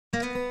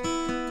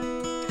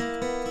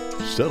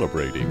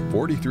Celebrating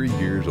 43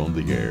 years on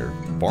the air,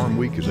 Farm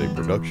Week is a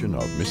production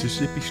of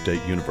Mississippi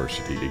State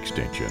University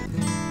Extension.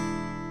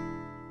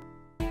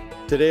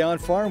 Today on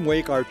Farm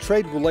Week, are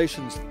trade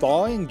relations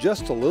thawing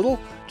just a little?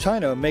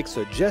 China makes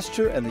a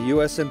gesture and the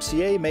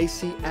USMCA may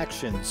see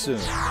action soon.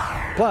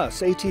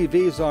 Plus,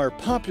 ATVs are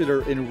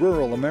popular in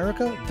rural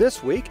America.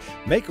 This week,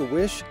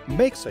 Make-A-Wish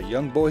makes a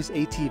young boy's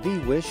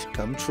ATV wish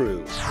come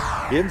true.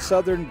 In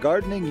southern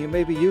gardening, you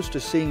may be used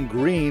to seeing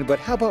green, but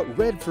how about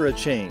red for a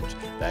change?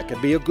 That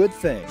could be a good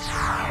thing.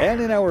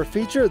 And in our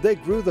feature, they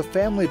grew the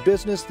family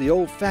business the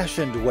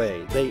old-fashioned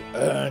way. They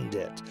earned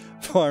it.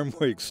 Farm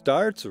Week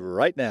starts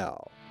right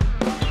now.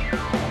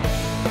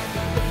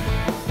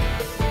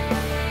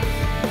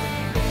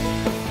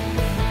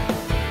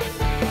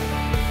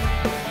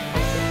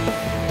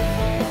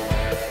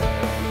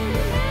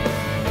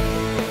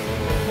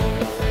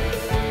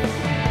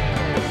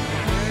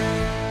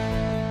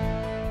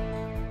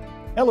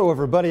 Hello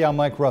everybody, I'm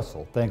Mike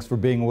Russell. Thanks for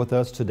being with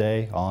us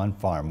today on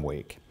Farm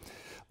Week.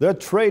 The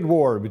trade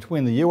war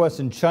between the U.S.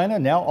 and China,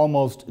 now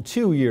almost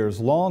 2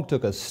 years long,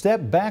 took a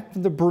step back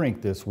from the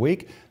brink this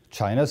week.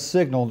 China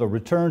signaled a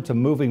return to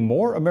moving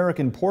more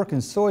American pork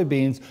and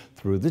soybeans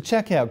through the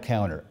checkout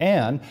counter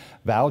and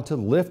vowed to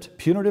lift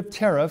punitive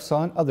tariffs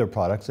on other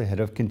products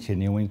ahead of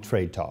continuing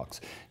trade talks.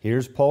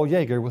 Here's Paul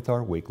Yeager with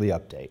our weekly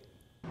update.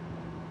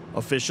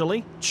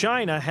 Officially,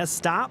 China has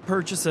stopped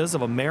purchases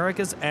of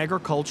America's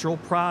agricultural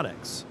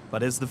products.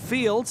 But as the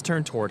fields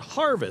turn toward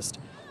harvest,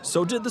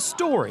 so did the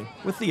story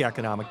with the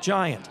economic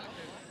giant.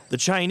 The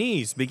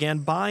Chinese began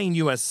buying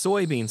U.S.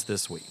 soybeans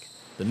this week.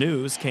 The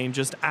news came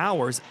just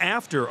hours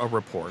after a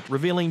report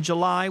revealing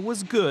July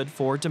was good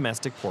for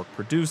domestic pork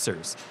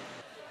producers.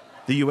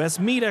 The U.S.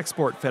 Meat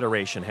Export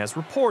Federation has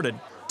reported,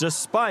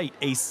 despite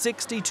a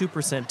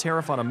 62%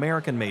 tariff on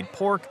American-made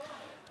pork,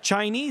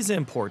 Chinese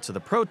imports of the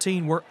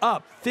protein were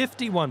up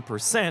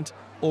 51%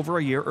 over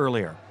a year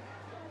earlier.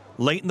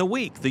 Late in the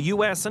week, the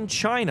U.S. and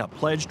China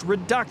pledged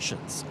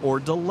reductions or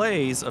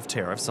delays of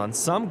tariffs on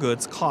some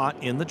goods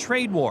caught in the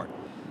trade war.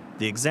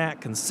 The exact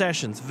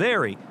concessions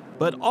vary,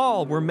 but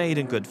all were made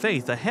in good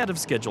faith ahead of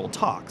scheduled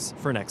talks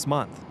for next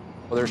month.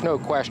 Well, there's no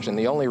question.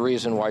 The only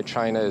reason why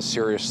China is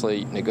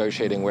seriously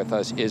negotiating with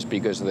us is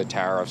because of the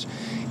tariffs.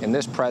 And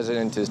this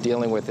president is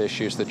dealing with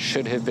issues that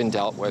should have been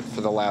dealt with for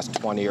the last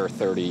 20 or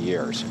 30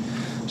 years.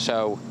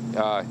 So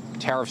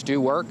tariffs do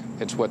work.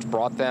 It's what's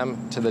brought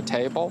them to the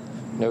table,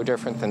 no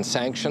different than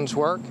sanctions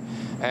work.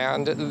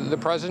 And the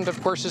president,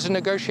 of course, is a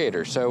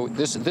negotiator. So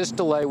this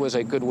delay was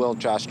a goodwill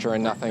gesture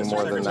and nothing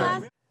more than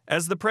that.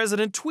 As the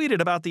president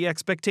tweeted about the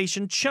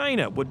expectation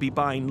China would be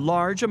buying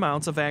large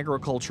amounts of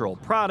agricultural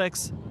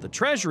products, the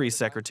Treasury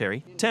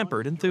Secretary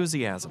tempered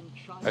enthusiasm.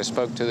 I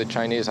spoke to the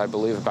Chinese, I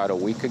believe, about a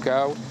week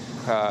ago.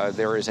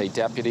 There is a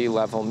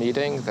deputy-level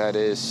meeting that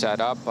is set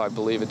up. I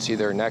believe it's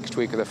either next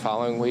week or the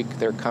following week.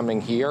 They're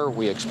coming here.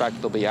 We expect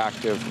there'll be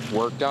active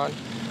work done.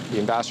 The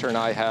ambassador and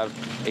I have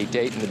a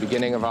date in the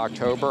beginning of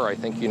October, I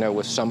think,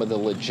 with some of the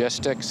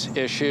logistics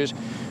issues.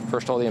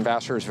 First of all, the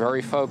ambassador is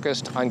very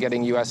focused on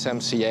getting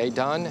USMCA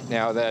done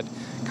now that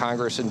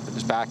Congress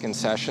is back in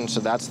session, so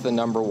that's the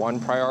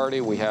 #1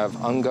 priority. We have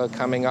UNGA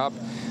coming up.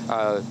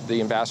 The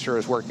ambassador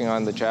is working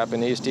on the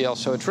Japanese deal,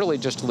 so it's really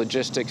just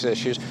logistics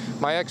issues.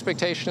 My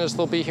expectation is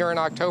they'll be here in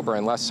October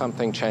unless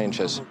something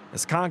changes.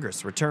 As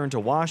Congress returned to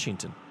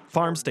Washington,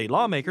 farm state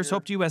lawmakers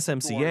hoped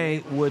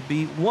USMCA would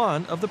be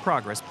one of the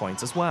progress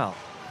points as well.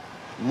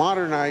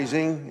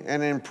 Modernizing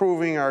and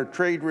improving our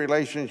trade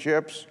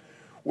relationships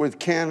with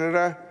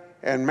Canada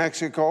and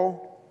Mexico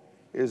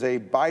is a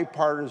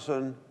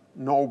bipartisan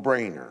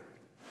no-brainer.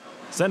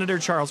 Senator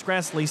Charles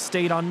Grassley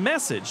stayed on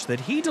message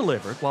that he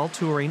delivered while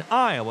touring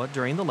Iowa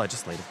during the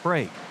legislative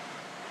break.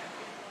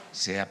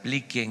 Se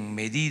apliquen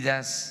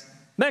medidas.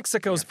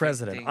 Mexico's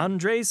President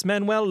Andrés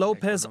Manuel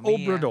López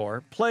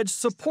Obrador pledged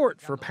support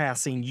for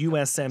passing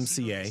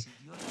USMCA.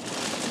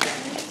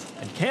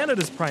 And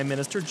Canada's Prime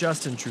Minister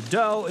Justin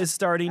Trudeau is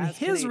starting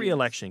his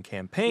re-election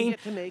campaign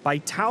by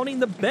touting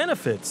the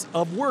benefits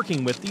of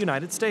working with the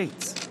United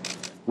States.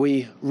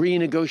 We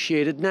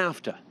renegotiated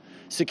NAFTA,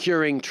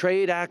 securing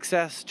trade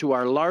access to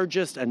our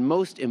largest and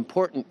most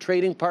important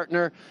trading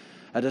partner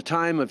at a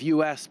time of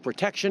U.S.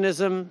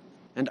 protectionism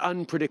and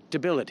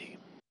unpredictability.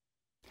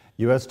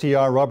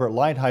 USTR Robert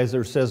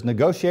Lighthizer says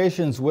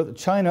negotiations with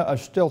China are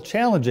still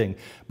challenging,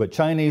 but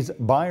Chinese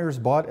buyers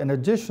bought an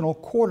additional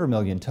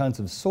 250,000 tons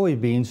of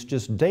soybeans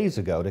just days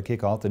ago to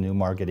kick off the new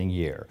marketing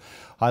year.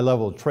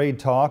 High-level trade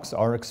talks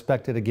are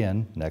expected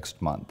again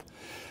next month.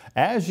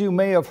 As you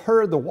may have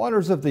heard, the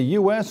Waters of the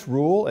U.S.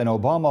 rule, an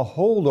Obama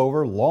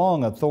holdover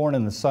long a thorn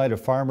in the side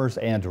of farmers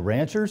and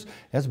ranchers,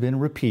 has been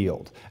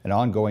repealed, an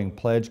ongoing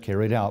pledge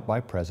carried out by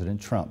President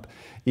Trump.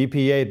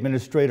 EPA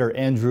Administrator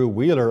Andrew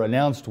Wheeler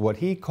announced what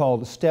he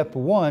called Step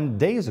 1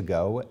 days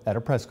ago at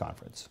a press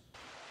conference.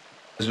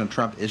 President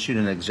Trump issued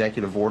an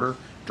executive order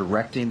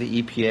directing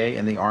the EPA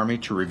and the Army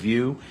to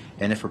review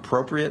and, if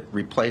appropriate,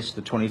 replace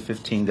the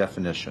 2015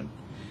 definition.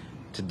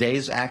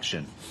 Today's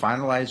action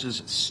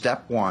finalizes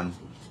Step 1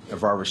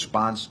 of our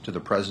response to the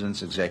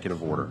President's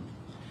executive order.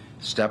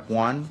 Step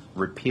 1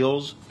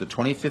 repeals the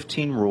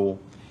 2015 rule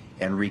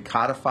and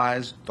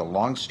recodifies the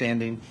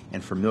long-standing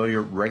and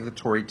familiar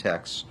regulatory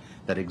texts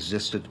that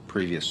existed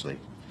previously.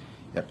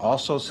 It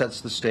also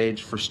sets the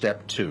stage for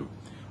Step 2,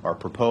 our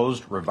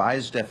proposed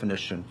revised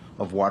definition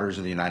of waters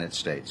of the United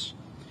States.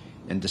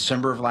 In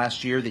December of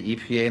last year, the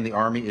EPA and the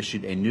Army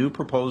issued a new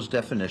proposed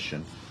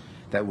definition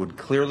that would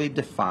clearly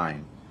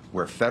define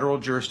where federal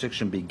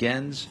jurisdiction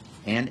begins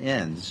and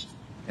ends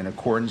in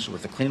accordance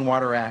with the Clean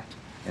Water Act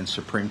and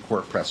Supreme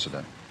Court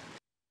precedent.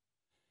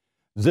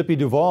 Zippy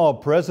Duvall,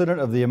 president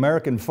of the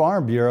American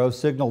Farm Bureau,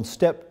 signaled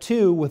Step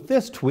 2 with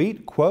this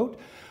tweet, quote,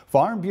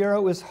 "Farm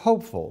Bureau is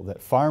hopeful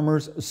that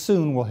farmers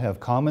soon will have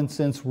common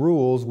sense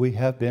rules we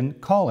have been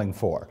calling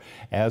for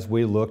as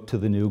we look to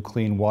the new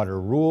clean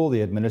water rule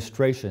the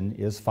administration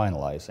is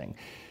finalizing."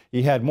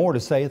 He had more to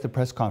say at the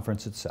press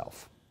conference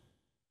itself.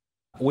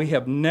 We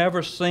have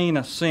never seen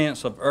a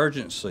sense of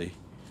urgency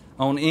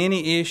on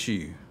any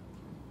issue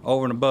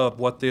over and above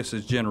what this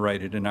has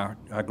generated in our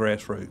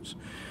grassroots.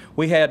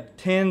 We had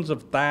tens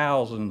of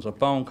thousands of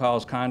phone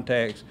calls,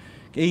 contacts,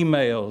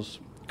 emails,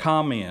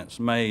 comments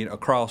made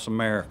across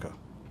America.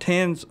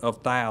 Tens of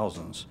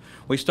thousands.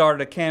 We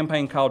started a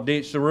campaign called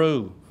Ditch the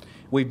Rule.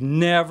 We've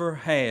never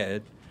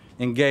had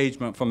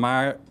engagement from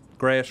our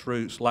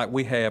grassroots like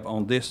we have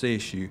on this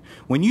issue.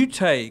 When you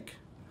take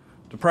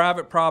the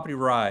private property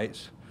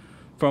rights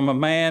from a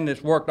man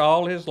that's worked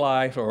all his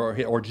life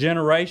or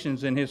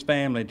generations in his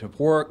family to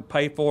work,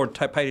 pay for,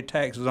 pay the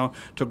taxes on,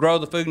 to grow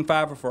the food and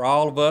fiber for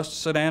all of us to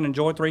sit down and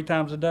enjoy 3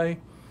 times a day,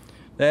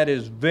 that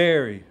is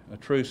very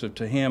intrusive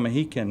to him,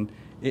 and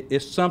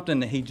it's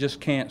something that he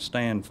just can't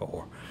stand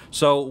for.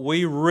 So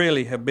we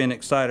really have been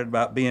excited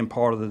about being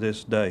part of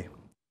this day.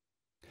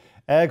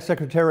 Ag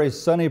Secretary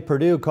Sonny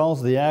Perdue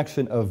calls the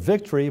action a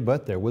victory,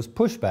 but there was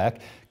pushback.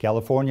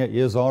 California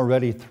is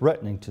already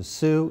threatening to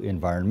sue.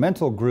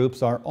 Environmental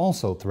groups are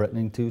also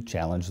threatening to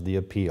challenge the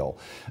appeal.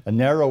 A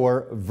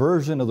narrower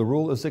version of the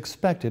rule is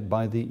expected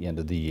by the end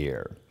of the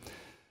year.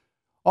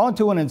 On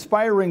to an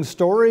inspiring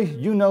story.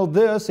 You know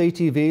this,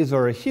 ATVs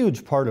are a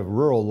huge part of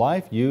rural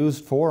life,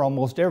 used for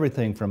almost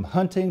everything from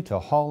hunting to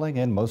hauling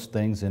and most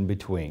things in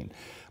between.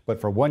 But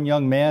for one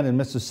young man in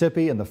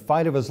Mississippi, in the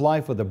fight of his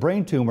life with a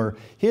brain tumor,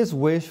 his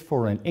wish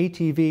for an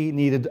ATV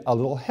needed a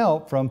little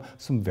help from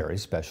some very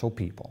special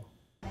people.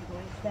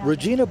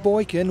 Regina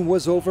Boykin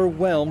was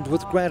overwhelmed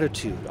with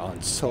gratitude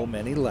on so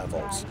many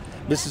levels.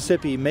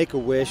 Mississippi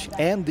Make-A-Wish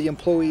and the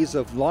employees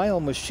of Lyle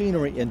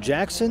Machinery in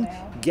Jackson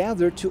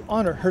gathered to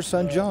honor her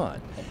son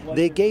John.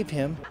 They gave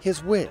him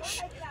his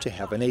wish to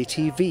have an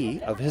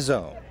ATV of his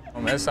own.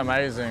 It's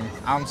amazing.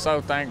 I'm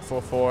so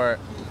thankful for it,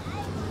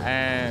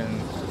 and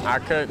I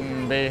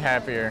couldn't be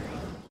happier.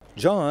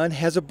 John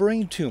has a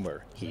brain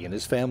tumor. He and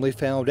his family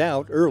found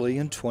out early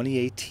in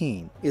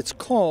 2018. It's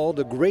called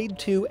a grade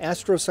 2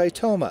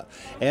 astrocytoma,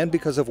 and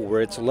because of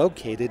where it's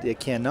located, it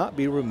cannot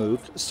be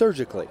removed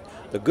surgically.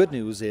 The good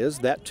news is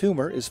that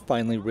tumor is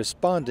finally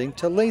responding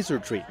to laser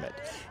treatment.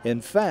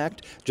 In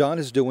fact, John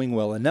is doing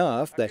well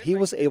enough that he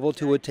was able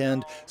to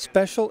attend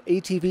special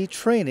ATV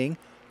training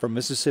from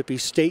Mississippi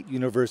State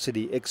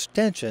University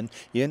Extension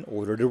in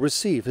order to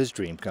receive his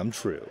dream come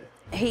true.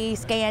 He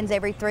scans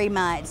every 3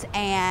 months,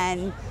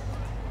 and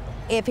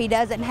if he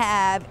doesn't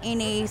have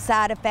any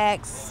side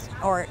effects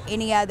or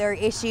any other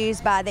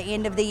issues by the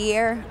end of the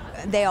year,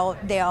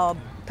 they'll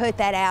put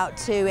that out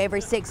to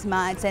every 6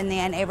 months and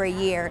then every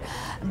year.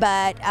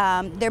 But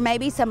there may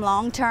be some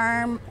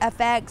long-term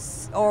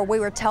effects, or we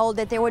were told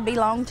that there would be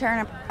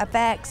long-term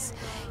effects.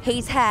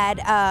 He's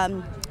had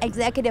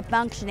executive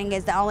functioning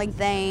is the only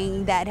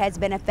thing that has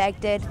been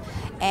affected,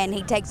 and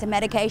he takes a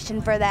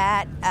medication for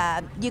that.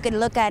 You can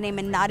look at him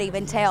and not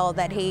even tell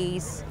that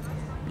he's,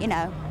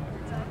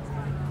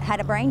 had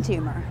a brain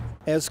tumor.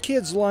 As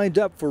kids lined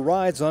up for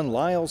rides on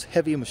Lyle's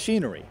heavy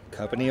machinery,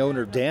 company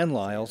owner Dan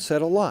Lyle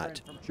said a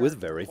lot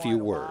with very few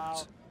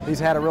words. He's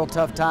had a real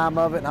tough time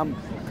of it, and I'm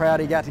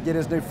proud he got to get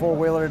his new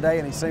four-wheeler today,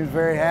 and he seems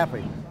very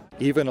happy.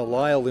 Even a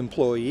Lyle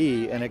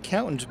employee, an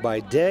accountant by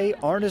day,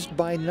 artist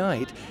by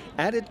night,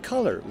 added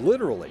color,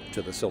 literally,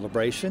 to the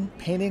celebration,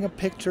 painting a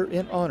picture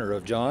in honor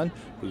of John,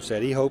 who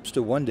said he hopes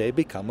to one day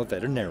become a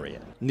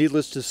veterinarian.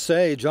 Needless to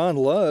say, John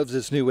loves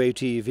his new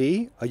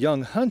ATV. A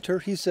young hunter,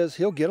 he says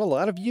he'll get a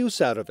lot of use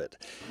out of it.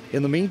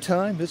 In the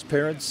meantime, his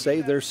parents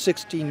say their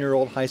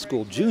 16-year-old high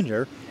school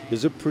junior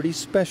is a pretty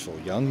special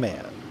young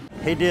man.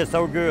 He did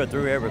so good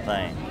through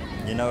everything.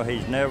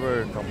 He's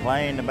never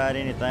complained about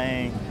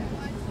anything.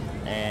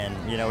 And,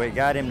 it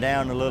got him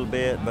down a little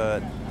bit,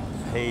 but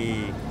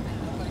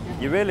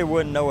you really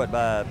wouldn't know it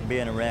by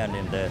being around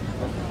him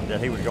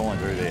that he was going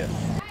through this.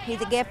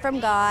 He's a gift from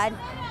God.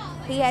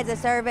 He has a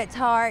servant's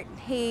heart.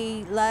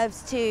 He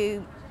loves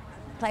to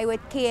play with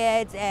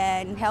kids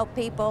and help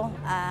people.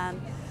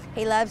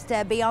 He loves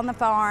to be on the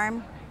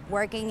farm,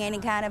 working any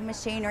kind of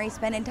machinery,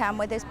 spending time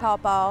with his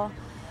pawpaw.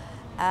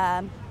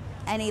 And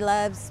he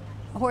loves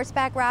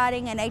horseback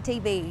riding and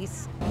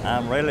ATVs.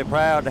 I'm really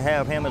proud to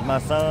have him as my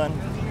son,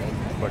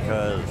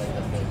 because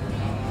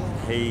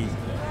he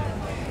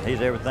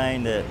he's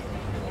everything that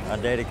a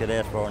daddy could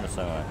ask for in a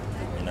son.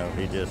 You know,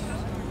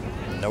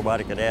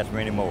 nobody could ask for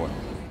any more.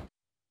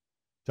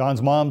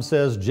 John's mom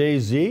says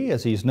Jay-Z,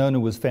 as he's known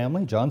to his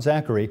family, John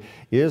Zachary,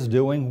 is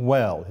doing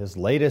well. His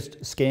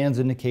latest scans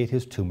indicate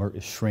his tumor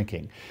is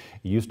shrinking.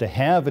 He used to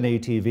have an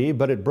ATV,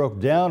 but it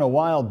broke down a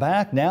while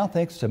back. Now,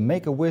 thanks to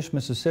Make-A-Wish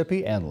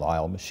Mississippi and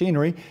Lyle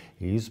Machinery,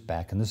 he's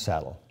back in the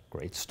saddle.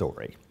 Great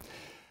story.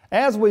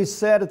 As we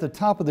said at the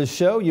top of the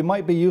show, you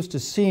might be used to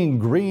seeing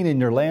green in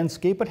your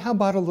landscape, but how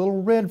about a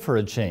little red for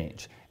a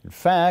change? In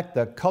fact,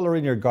 the color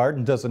in your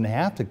garden doesn't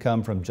have to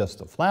come from just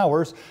the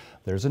flowers.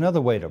 There's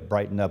another way to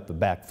brighten up the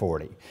back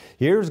 40.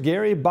 Here's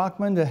Gary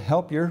Bachman to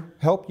help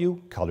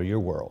you color your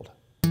world.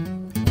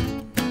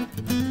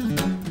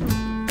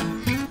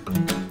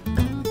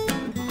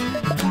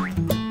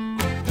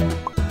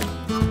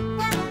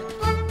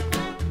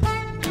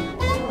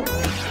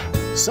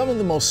 Some of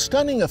the most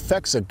stunning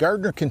effects a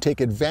gardener can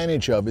take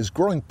advantage of is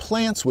growing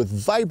plants with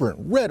vibrant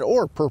red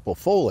or purple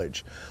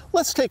foliage.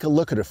 Let's take a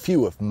look at a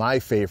few of my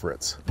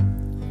favorites.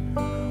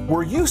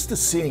 We're used to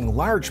seeing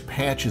large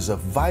patches of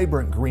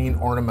vibrant green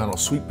ornamental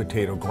sweet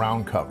potato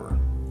ground cover.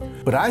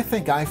 But I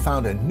think I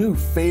found a new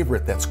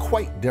favorite that's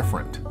quite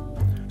different.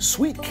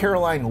 Sweet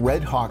Caroline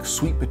Red Hawk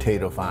sweet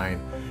potato vine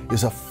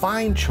is a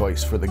fine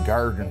choice for the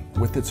garden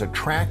with its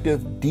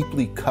attractive,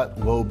 deeply cut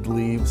lobed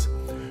leaves,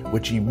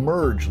 which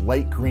emerge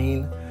light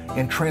green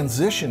and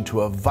transition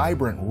to a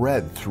vibrant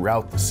red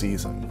throughout the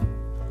season.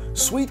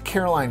 Sweet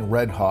Caroline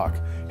Red Hawk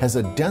has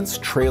a dense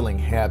trailing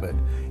habit,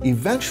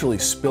 eventually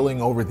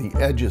spilling over the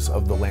edges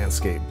of the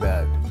landscape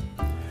bed.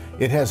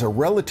 It has a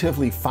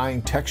relatively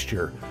fine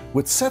texture,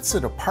 which sets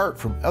it apart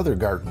from other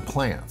garden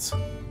plants.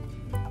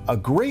 A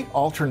great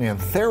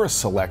alternanthera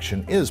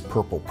selection is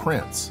Purple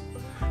Prince,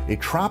 a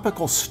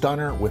tropical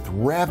stunner with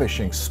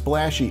ravishing,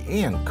 splashy,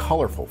 and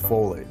colorful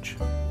foliage.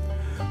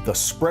 The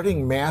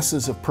spreading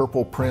masses of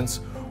Purple Prince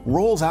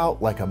rolls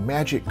out like a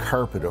magic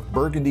carpet of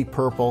burgundy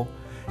purple,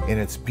 and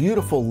its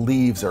beautiful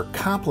leaves are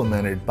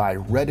complemented by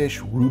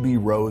reddish ruby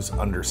rose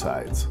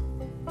undersides.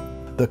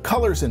 The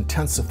colors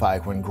intensify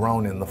when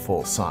grown in the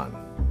full sun.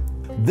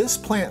 This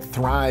plant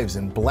thrives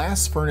in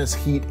blast furnace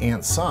heat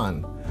and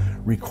sun,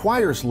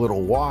 requires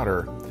little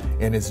water,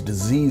 and is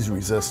disease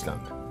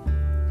resistant.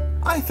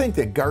 I think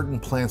that garden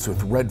plants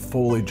with red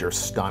foliage are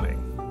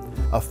stunning.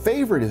 A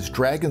favorite is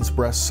Dragon's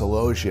Breast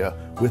Celosia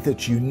with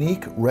its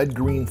unique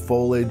red-green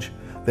foliage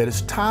that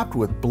is topped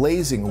with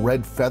blazing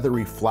red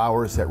feathery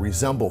flowers that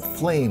resemble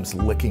flames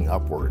licking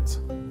upwards.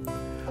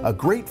 A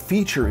great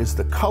feature is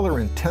the color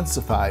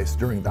intensifies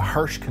during the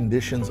harsh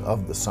conditions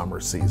of the summer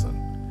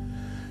season.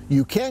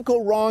 You can't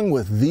go wrong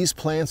with these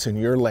plants in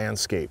your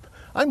landscape.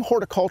 I'm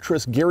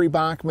horticulturist Gary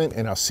Bachman,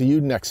 and I'll see you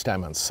next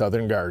time on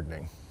Southern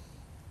Gardening.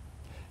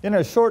 In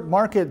a short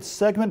market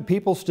segment,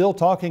 people still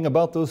talking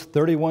about those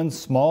 31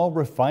 small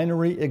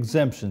refinery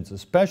exemptions,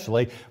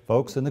 especially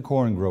folks in the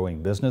corn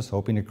growing business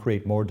hoping to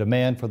create more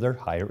demand for their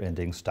higher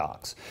ending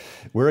stocks.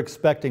 We're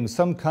expecting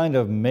some kind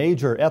of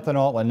major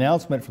ethanol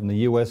announcement from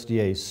the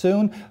USDA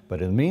soon, but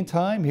in the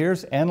meantime,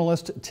 here's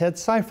analyst Ted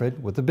Seifert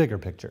with the bigger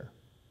picture.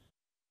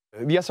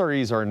 The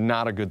SREs are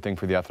not a good thing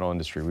for the ethanol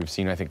industry. We've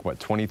seen, I think,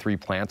 23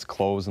 plants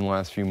close in the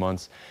last few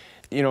months.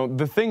 You know,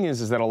 the thing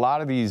is that a lot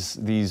of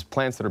these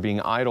plants that are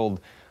being idled,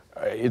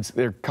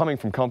 they're coming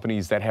from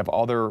companies that have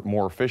other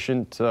more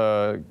efficient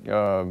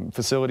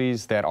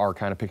facilities that are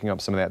kind of picking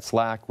up some of that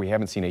slack. We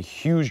haven't seen a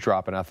huge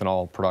drop in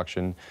ethanol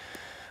production,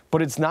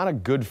 but it's not a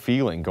good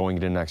feeling going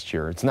into next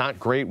year. It's not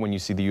great when you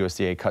see the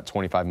USDA cut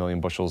 25 million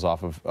bushels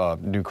off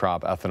of new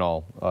crop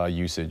ethanol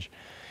usage.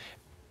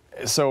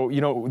 So,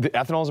 you know, the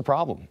ethanol is a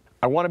problem.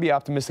 I want to be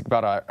optimistic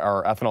about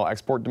our ethanol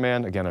export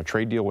demand. Again, a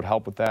trade deal would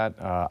help with that.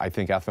 I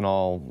think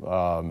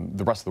ethanol,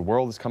 the rest of the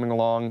world is coming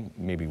along.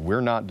 Maybe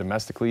we're not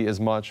domestically as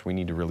much. We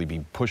need to really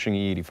be pushing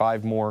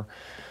E85 more.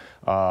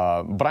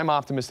 But I'm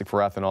optimistic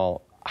for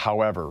ethanol.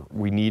 However,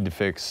 we need to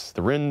fix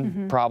the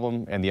RIN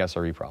problem and the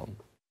SRE problem.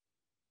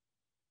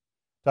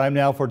 Time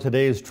now for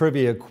today's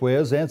trivia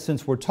quiz, and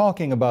since we're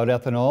talking about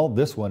ethanol,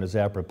 this one is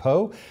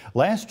apropos.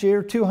 Last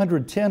year,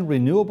 210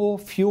 renewable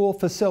fuel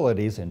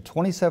facilities in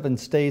 27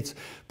 states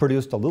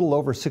produced a little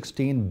over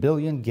 16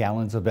 billion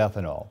gallons of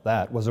ethanol.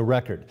 That was a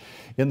record.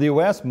 In the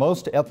U.S.,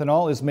 most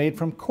ethanol is made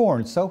from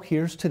corn, so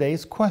here's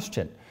today's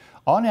question.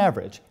 On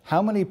average,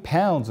 how many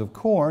pounds of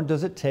corn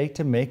does it take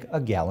to make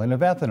a gallon of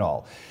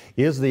ethanol?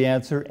 Is the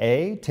answer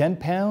A, 10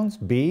 pounds,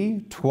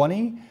 B,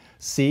 20,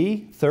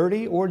 C,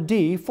 30, or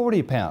D,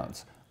 40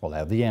 pounds? We'll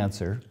have the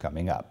answer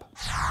coming up.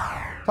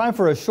 Time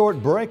for a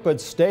short break, but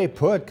stay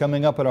put.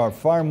 Coming up in our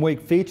Farm Week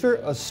feature,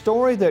 a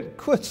story that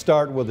could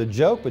start with a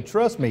joke, but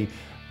trust me,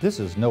 this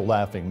is no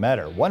laughing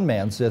matter. One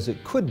man says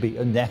it could be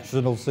a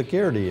national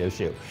security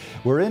issue.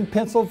 We're in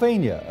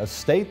Pennsylvania, a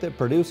state that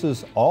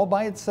produces all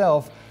by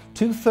itself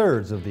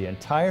 2/3 of the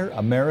entire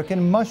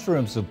American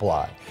mushroom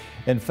supply.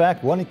 In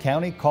fact, one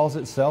county calls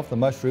itself the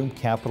mushroom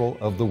capital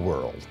of the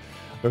world.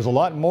 There's a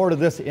lot more to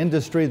this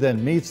industry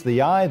than meets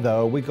the eye,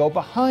 though. We go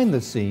behind the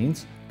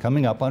scenes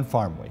coming up on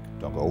Farm Week.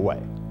 Don't go away.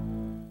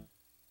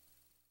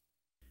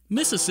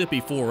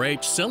 Mississippi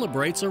 4-H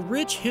celebrates a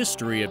rich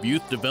history of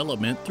youth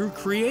development through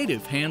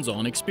creative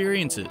hands-on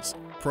experiences.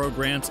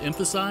 Programs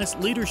emphasize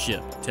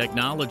leadership,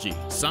 technology,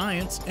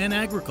 science, and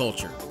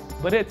agriculture.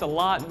 But it's a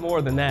lot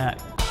more than that.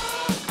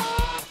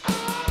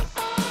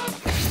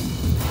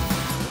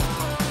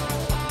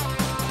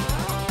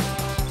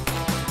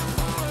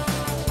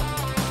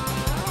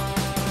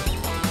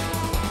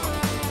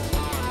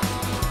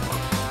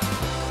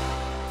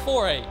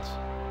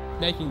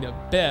 Making the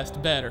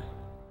best better.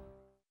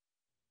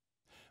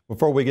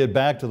 Before we get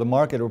back to the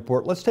market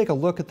report, let's take a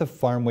look at the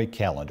Farm Week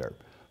calendar.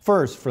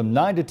 First, from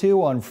 9 to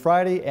 2 on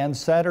Friday and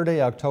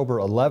Saturday, October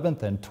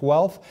 11th and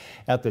 12th,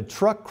 at the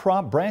Truck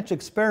Crop Branch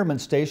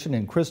Experiment Station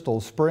in Crystal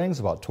Springs,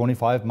 about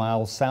 25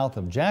 miles south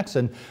of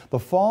Jackson, the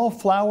Fall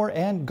Flower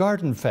and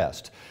Garden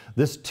Fest.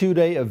 This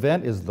two-day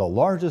event is the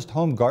largest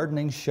home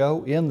gardening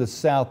show in the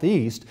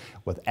Southeast,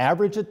 with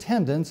average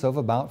attendance of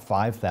about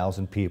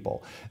 5,000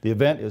 people. The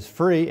event is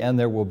free and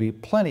there will be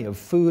plenty of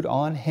food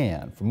on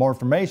hand. For more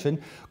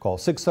information, call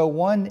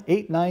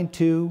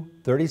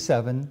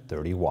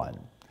 601-892-3731.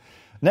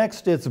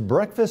 Next, it's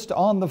Breakfast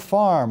on the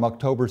Farm,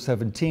 October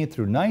 17th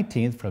through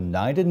 19th from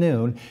 9 to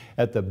noon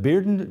at the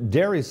Bearden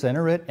Dairy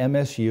Center at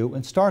MSU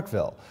in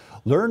Starkville.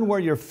 Learn where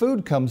your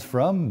food comes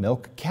from,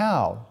 milk a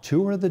cow,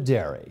 tour the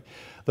dairy.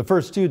 The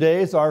first 2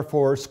 days are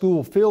for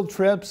school field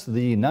trips.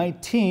 The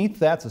 19th,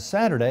 that's a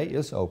Saturday,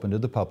 is open to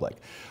the public.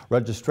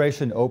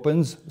 Registration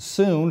opens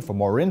soon. For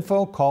more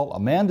info, call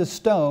Amanda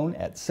Stone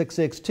at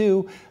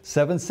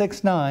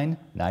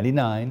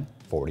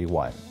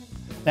 662-769-9941.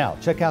 Now,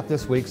 check out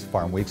this week's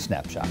Farm Week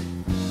Snapshot.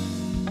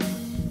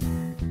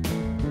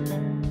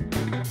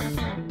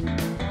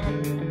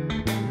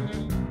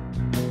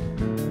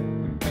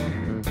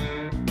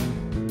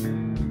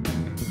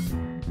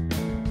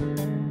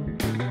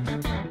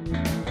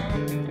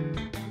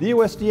 The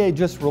USDA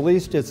just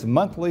released its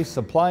monthly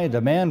supply and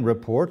demand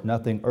report.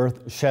 Nothing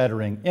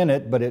earth-shattering in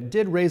it, but it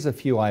did raise a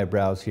few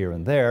eyebrows here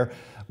and there.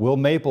 Will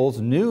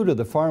Maples, new to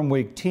the Farm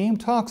Week team,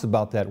 talks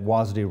about that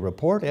WASDE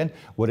report and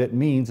what it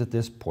means at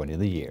this point of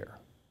the year.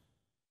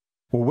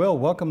 Well, Will,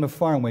 welcome to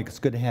Farm Week. It's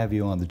good to have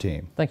you on the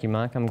team. Thank you,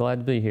 Mike. I'm glad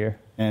to be here.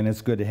 And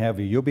it's good to have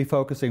you. You'll be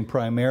focusing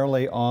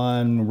primarily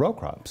on row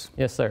crops.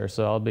 Yes, sir.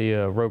 So I'll be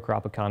a row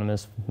crop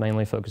economist,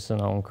 mainly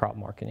focusing on crop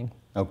marketing.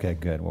 Okay,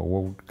 good. Well,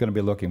 we're going to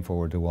be looking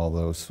forward to all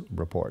those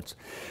reports.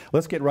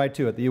 Let's get right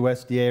to it. The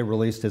USDA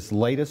released its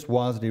latest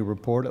WASDE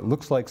report. It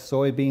looks like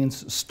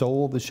soybeans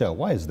stole the show.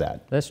 Why is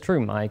that? That's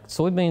true, Mike.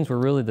 Soybeans were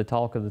really the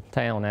talk of the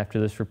town after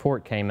this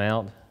report came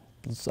out.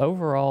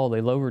 Overall, they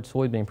lowered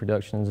soybean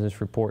production in this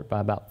report by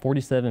about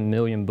 47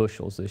 million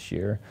bushels this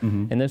year.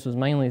 And this was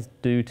mainly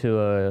due to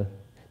a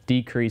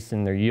decrease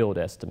in their yield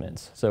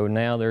estimates. So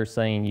now they're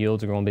saying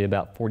yields are going to be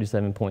about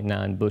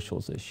 47.9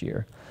 bushels this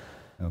year.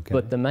 Okay.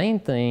 But the main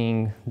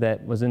thing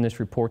that was in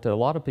this report that a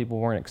lot of people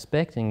weren't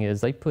expecting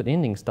is they put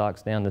ending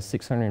stocks down to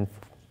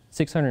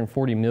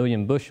 640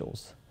 million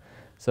bushels.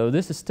 So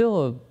this is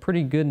still a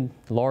pretty good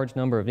large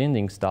number of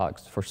ending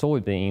stocks for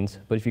soybeans,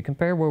 but if you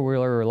compare where we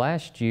were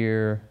last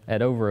year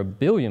at over 1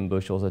 billion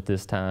bushels at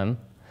this time,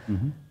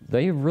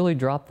 they've really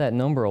dropped that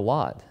number a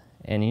lot.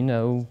 And you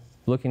know,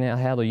 looking at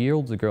how the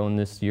yields are growing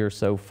this year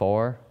so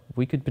far,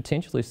 we could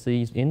potentially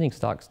see ending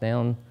stocks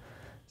down,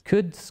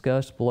 could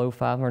discuss below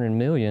 500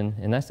 million,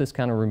 and that's just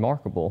kind of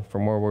remarkable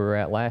from where we were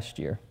at last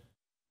year.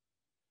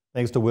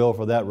 Thanks to Will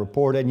for that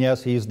report. And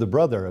yes, he's the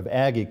brother of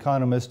ag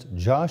economist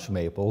Josh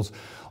Maples,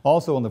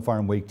 also on the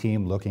Farm Week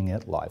team looking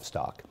at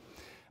livestock.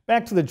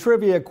 Back to the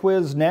trivia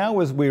quiz now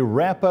as we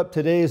wrap up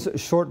today's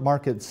short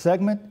market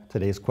segment.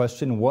 Today's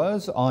question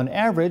was, on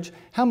average,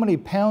 how many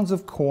pounds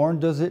of corn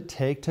does it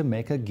take to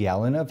make a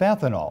gallon of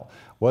ethanol?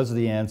 Was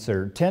the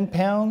answer 10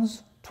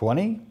 pounds,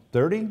 20,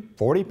 30,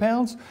 40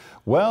 pounds?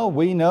 Well,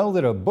 we know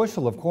that a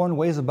bushel of corn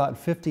weighs about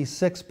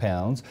 56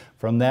 pounds.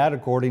 From that,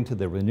 according to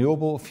the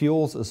Renewable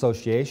Fuels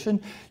Association,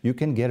 you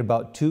can get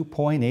about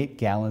 2.8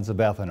 gallons of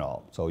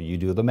ethanol. So you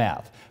do the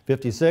math.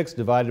 56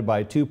 divided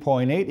by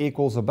 2.8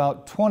 equals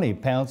about 20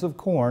 pounds of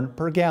corn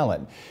per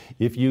gallon.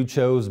 If you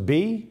chose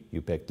B,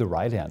 you picked the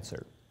right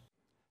answer.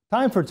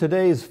 Time for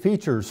today's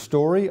feature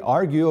story,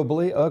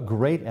 arguably a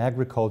great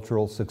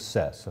agricultural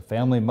success. A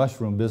family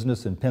mushroom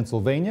business in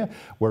Pennsylvania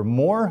where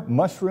more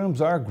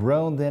mushrooms are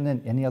grown than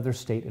in any other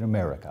state in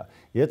America.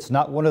 It's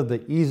not one of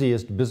the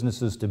easiest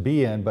businesses to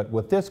be in, but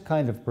with this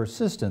kind of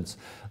persistence,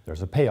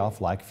 there's a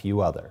payoff like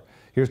few other.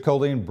 Here's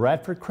Colleen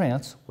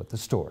Bradford-Krantz with the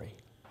story.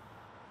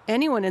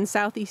 Anyone in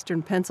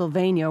southeastern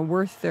Pennsylvania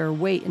worth their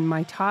weight in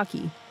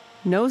maitake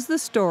knows the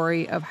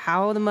story of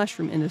how the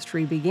mushroom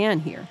industry began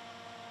here.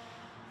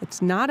 It's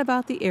not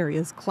about the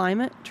area's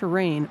climate,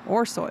 terrain,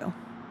 or soil.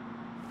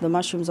 The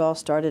mushrooms all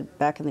started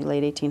back in the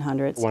late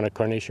 1800s. When a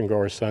carnation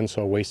grower's son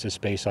saw wasted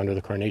space under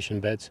the carnation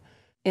beds.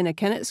 In a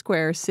Kennett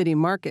Square city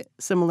market,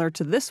 similar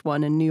to this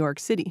one in New York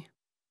City.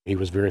 He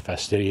was very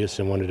fastidious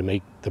and wanted to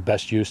make the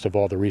best use of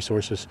all the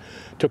resources.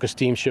 Took a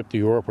steamship to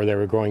Europe where they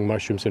were growing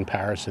mushrooms in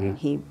Paris. And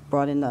he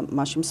brought in the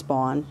mushroom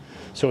spawn.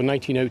 So in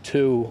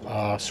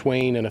 1902,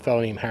 Swain and a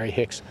fellow named Harry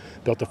Hicks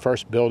built the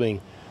first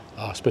building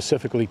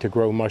specifically to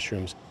grow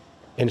mushrooms.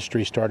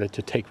 industry started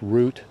to take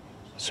root,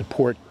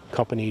 support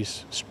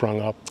companies sprung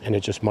up, and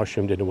it just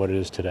mushroomed into what it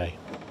is today.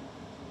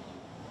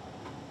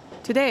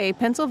 Today,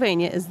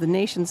 Pennsylvania is the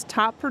nation's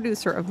top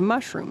producer of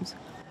mushrooms,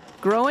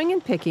 growing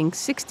and picking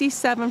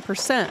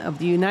 67% of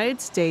the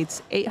United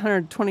States'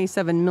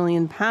 827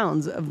 million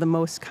pounds of the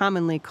most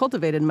commonly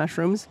cultivated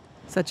mushrooms,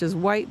 such as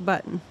white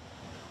button.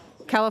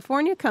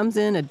 California comes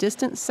in a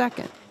distant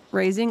second,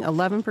 raising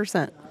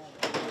 11%.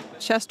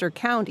 Chester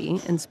County,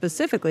 and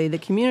specifically the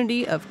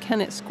community of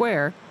Kennett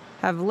Square,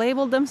 have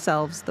labeled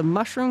themselves the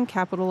mushroom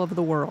capital of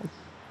the world.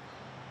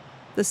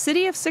 The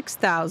city of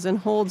 6,000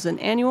 holds an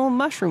annual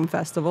mushroom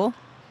festival,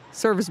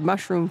 serves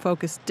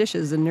mushroom-focused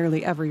dishes in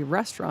nearly every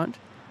restaurant,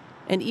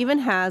 and even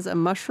has a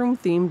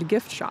mushroom-themed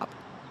gift shop.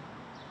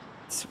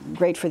 It's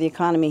great for the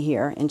economy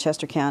here in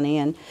Chester County,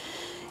 and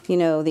you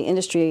know, the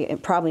industry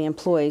probably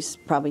employs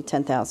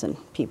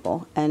 10,000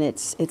 people, and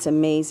it's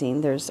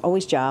amazing. There's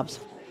always jobs.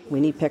 We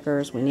need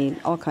pickers, we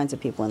need all kinds of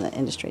people in the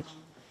industry.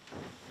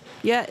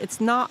 Yet it's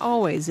not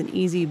always an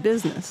easy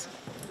business.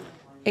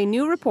 A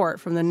new report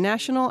from the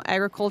National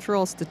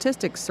Agricultural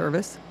Statistics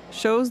Service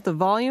shows the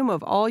volume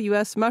of all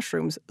U.S.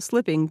 mushrooms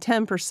slipping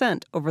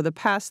 10% over the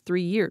past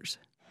 3 years.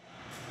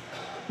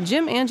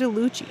 Jim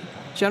Angelucci,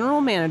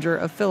 general manager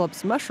of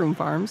Phillips Mushroom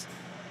Farms,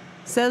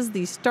 says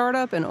the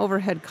startup and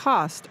overhead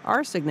costs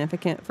are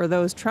significant for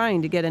those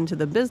trying to get into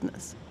the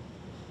business.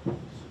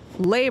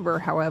 Labor,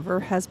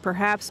 however, has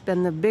perhaps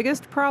been the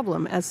biggest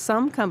problem as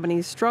some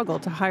companies struggle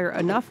to hire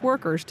enough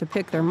workers to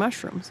pick their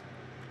mushrooms.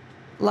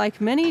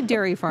 Like many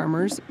dairy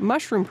farmers,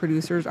 mushroom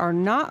producers are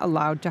not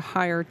allowed to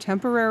hire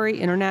temporary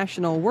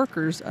international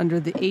workers under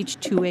the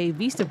H-2A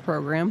visa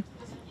program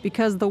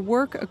because the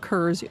work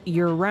occurs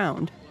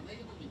year-round.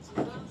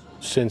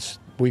 Since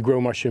we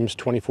grow mushrooms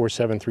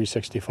 24/7,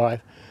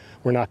 365,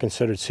 we're not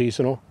considered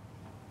seasonal.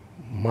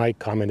 My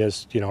comment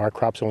is, you know, our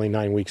crop's only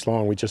 9 weeks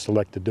long. We just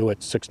elect to do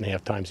it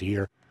 6.5 times a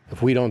year.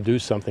 If we don't do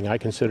something, I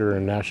consider it a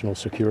national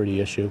security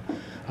issue.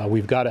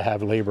 We've got to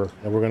have labor,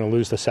 and we're going to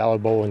lose the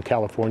salad bowl in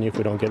California if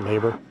we don't get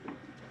labor.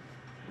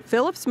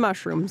 Phillips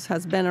Mushrooms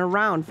has been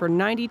around for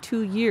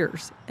 92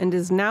 years and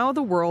is now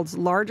the world's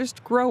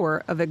largest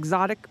grower of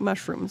exotic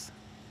mushrooms.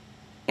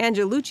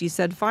 Angelucci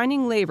said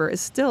finding labor is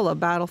still a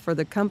battle for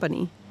the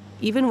company,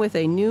 even with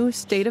a new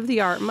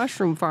state-of-the-art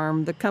mushroom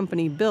farm the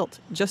company built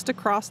just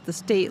across the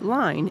state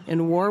line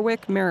in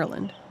Warwick,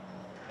 Maryland.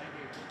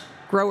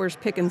 Growers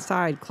pick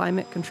inside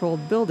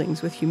climate-controlled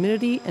buildings with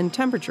humidity and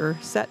temperature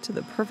set to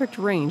the perfect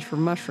range for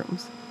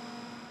mushrooms.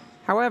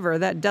 However,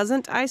 that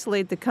doesn't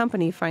isolate the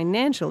company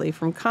financially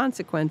from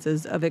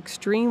consequences of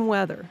extreme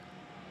weather.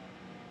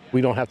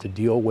 We don't have to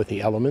deal with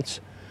the elements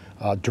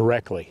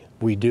directly.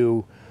 We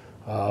do,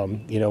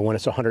 you know, when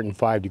it's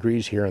 105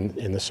 degrees here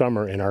in the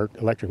summer and our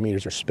electric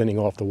meters are spinning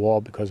off the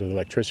wall because of the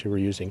electricity we're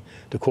using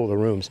to cool the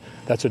rooms,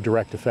 that's a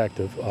direct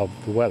effect of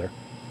the weather.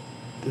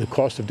 The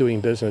cost of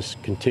doing business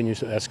continues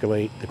to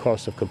escalate, the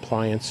cost of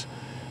compliance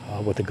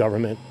with the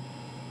government.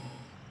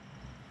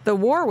 The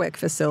Warwick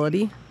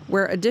facility,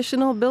 where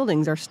additional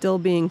buildings are still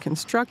being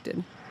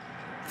constructed,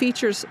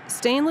 features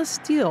stainless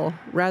steel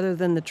rather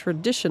than the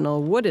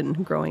traditional wooden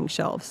growing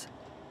shelves.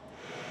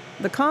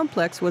 The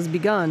complex was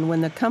begun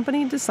when the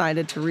company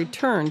decided to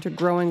return to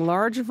growing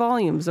large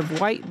volumes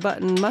of white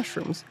button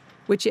mushrooms,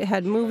 which it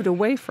had moved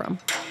away from.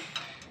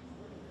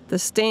 The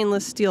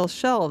stainless steel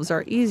shelves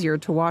are easier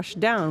to wash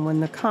down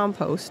when the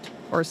compost,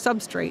 or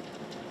substrate,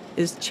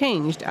 is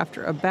changed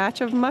after a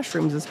batch of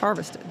mushrooms is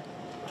harvested.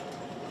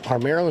 Our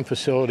Maryland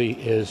facility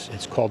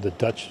it's called the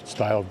Dutch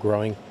style of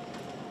growing.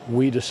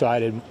 We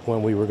decided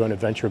when we were going to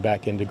venture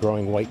back into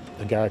growing white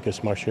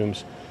agaricus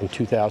mushrooms in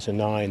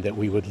 2009 that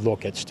we would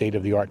look at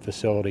state-of-the-art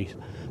facilities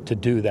to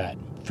do that,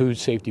 food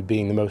safety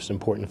being the most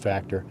important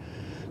factor.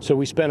 So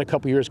we spent a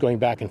couple years going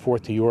back and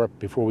forth to Europe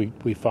before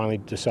we finally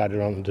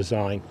decided on the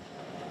design.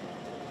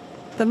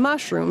 The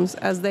mushrooms,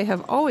 as they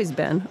have always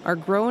been, are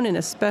grown in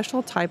a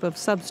special type of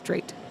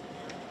substrate.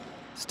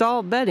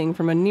 Stall bedding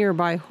from a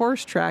nearby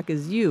horse track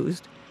is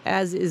used,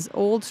 as is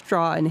old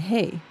straw and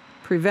hay,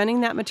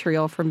 preventing that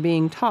material from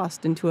being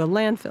tossed into a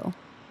landfill.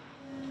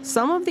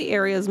 Some of the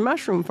area's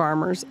mushroom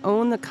farmers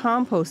own the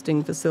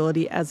composting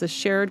facility as a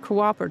shared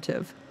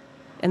cooperative,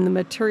 and the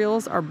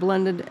materials are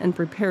blended and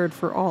prepared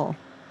for all.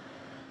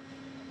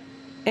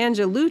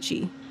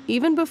 Angelucci,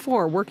 even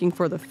before working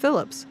for the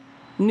Phillips,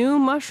 knew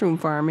mushroom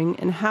farming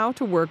and how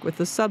to work with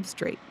the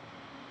substrate.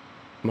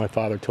 My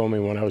father told me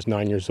when I was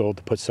 9 years old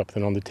to put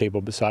something on the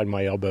table beside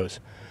my elbows.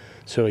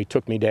 So he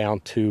took me down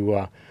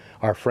to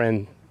our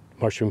friend,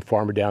 mushroom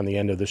farmer down the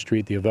end of the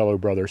street, the Avello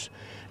brothers,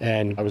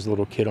 and I was a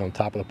little kid on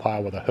top of the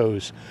pile with a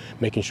hose,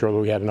 making sure that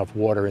we had enough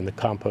water in the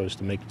compost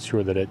to make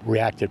sure that it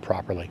reacted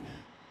properly.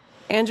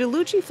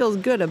 Angelucci feels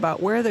good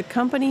about where the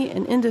company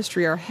and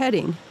industry are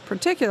heading,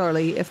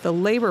 particularly if the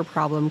labor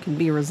problem can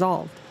be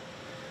resolved.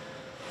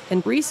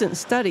 And recent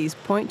studies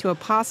point to a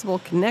possible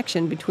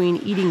connection between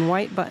eating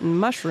white button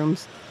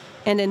mushrooms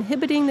and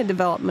inhibiting the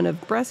development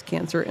of breast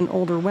cancer in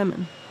older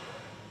women.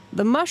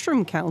 The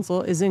Mushroom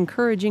Council is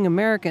encouraging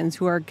Americans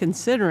who are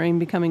considering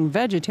becoming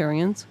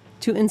vegetarians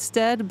to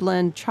instead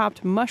blend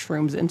chopped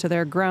mushrooms into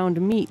their ground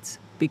meats,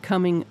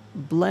 becoming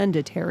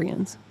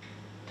blenditarians.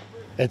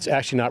 It's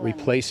actually not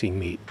replacing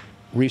meat.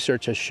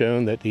 Research has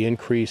shown that the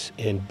increase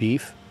in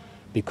beef,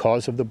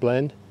 because of the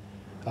blend,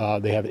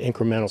 they have an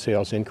incremental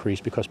sales increase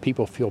because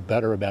people feel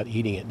better about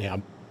eating it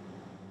now.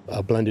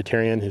 A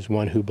blenditarian is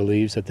one who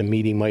believes that the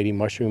meaty, mighty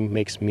mushroom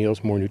makes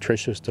meals more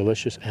nutritious,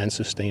 delicious, and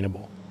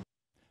sustainable.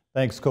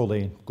 Thanks,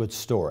 Colleen. Good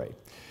story.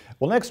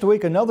 Well, next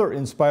week, another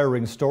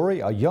inspiring story,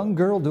 a young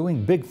girl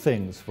doing big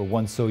things for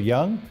one so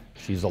young.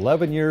 She's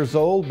 11 years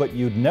old, but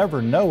you'd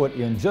never know it.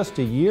 In just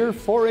a year,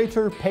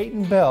 4-H'er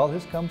Peyton Bell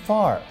has come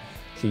far.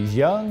 She's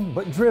young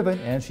but driven,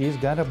 and she's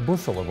got a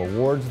bushel of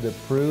awards that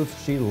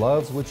proves she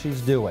loves what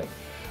she's doing.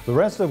 The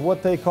rest of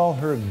what they call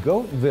her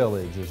goat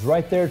village is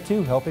right there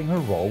too, helping her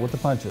roll with the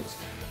punches.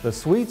 The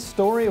sweet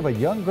story of a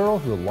young girl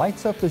who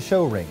lights up the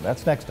show ring.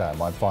 That's next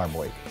time on Farm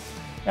Week.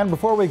 And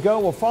before we go,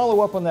 we'll follow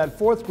up on that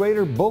 4th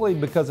grader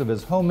bullied because of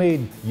his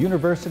homemade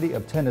University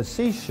of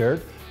Tennessee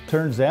shirt.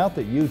 Turns out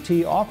that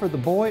UT offered the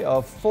boy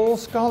a full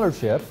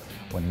scholarship.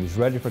 When he's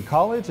ready for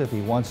college, if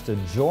he wants to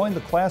join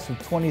the class of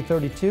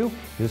 2032,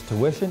 his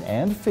tuition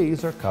and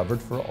fees are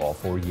covered for all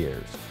 4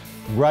 years.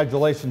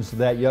 Congratulations to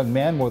that young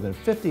man. More than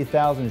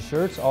 50,000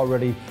 shirts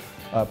already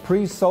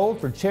pre-sold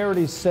for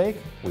charity's sake.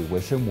 We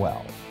wish him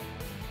well.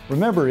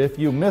 Remember, if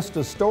you missed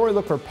a story,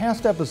 look for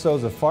past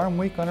episodes of Farm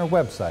Week on our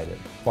website at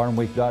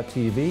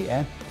farmweek.tv,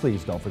 and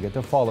please don't forget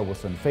to follow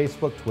us on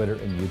Facebook, Twitter,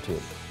 and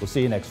YouTube. We'll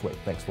see you next week.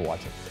 Thanks for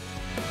watching.